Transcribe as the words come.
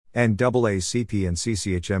NAACP and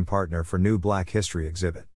CCHM partner for new Black History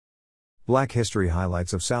exhibit. Black History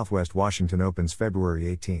Highlights of Southwest Washington opens February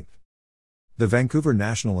 18. The Vancouver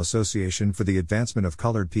National Association for the Advancement of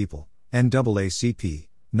Colored People, NAACP,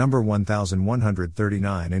 number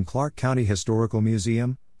 1139 in Clark County Historical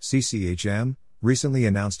Museum, CCHM, recently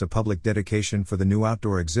announced a public dedication for the new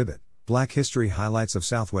outdoor exhibit, Black History Highlights of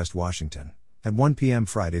Southwest Washington, at 1 p.m.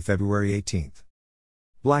 Friday, February 18.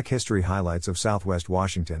 Black History Highlights of Southwest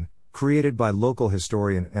Washington, created by local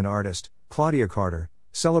historian and artist, Claudia Carter,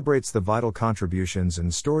 celebrates the vital contributions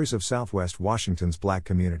and stories of Southwest Washington's Black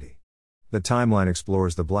community. The timeline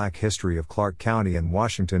explores the Black history of Clark County and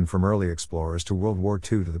Washington from early explorers to World War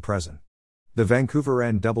II to the present. The Vancouver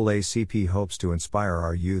NAACP hopes to inspire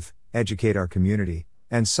our youth, educate our community,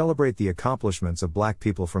 and celebrate the accomplishments of Black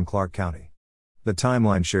people from Clark County. The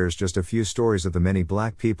timeline shares just a few stories of the many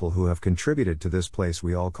Black people who have contributed to this place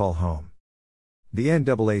we all call home. The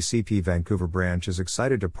NAACP Vancouver branch is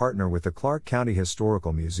excited to partner with the Clark County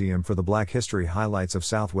Historical Museum for the Black History Highlights of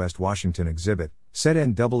Southwest Washington exhibit, said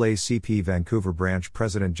NAACP Vancouver branch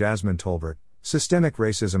President Jasmine Tolbert. Systemic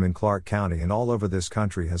racism in Clark County and all over this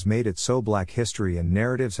country has made it so Black history and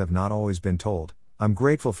narratives have not always been told. I'm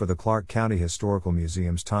grateful for the Clark County Historical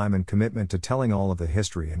Museum's time and commitment to telling all of the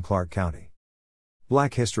history in Clark County.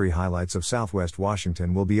 Black History Highlights of Southwest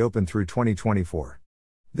Washington will be open through 2024.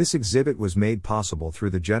 This exhibit was made possible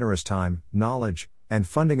through the generous time, knowledge, and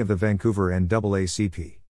funding of the Vancouver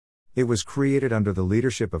NAACP. It was created under the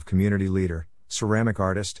leadership of community leader, ceramic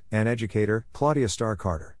artist, and educator, Claudia Starr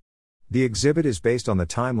Carter. The exhibit is based on the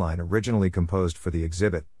timeline originally composed for the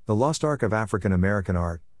exhibit, The Lost Ark of African American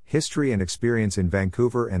Art, History and Experience in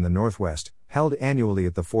Vancouver and the Northwest, held annually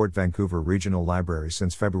at the Fort Vancouver Regional Library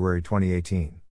since February 2018.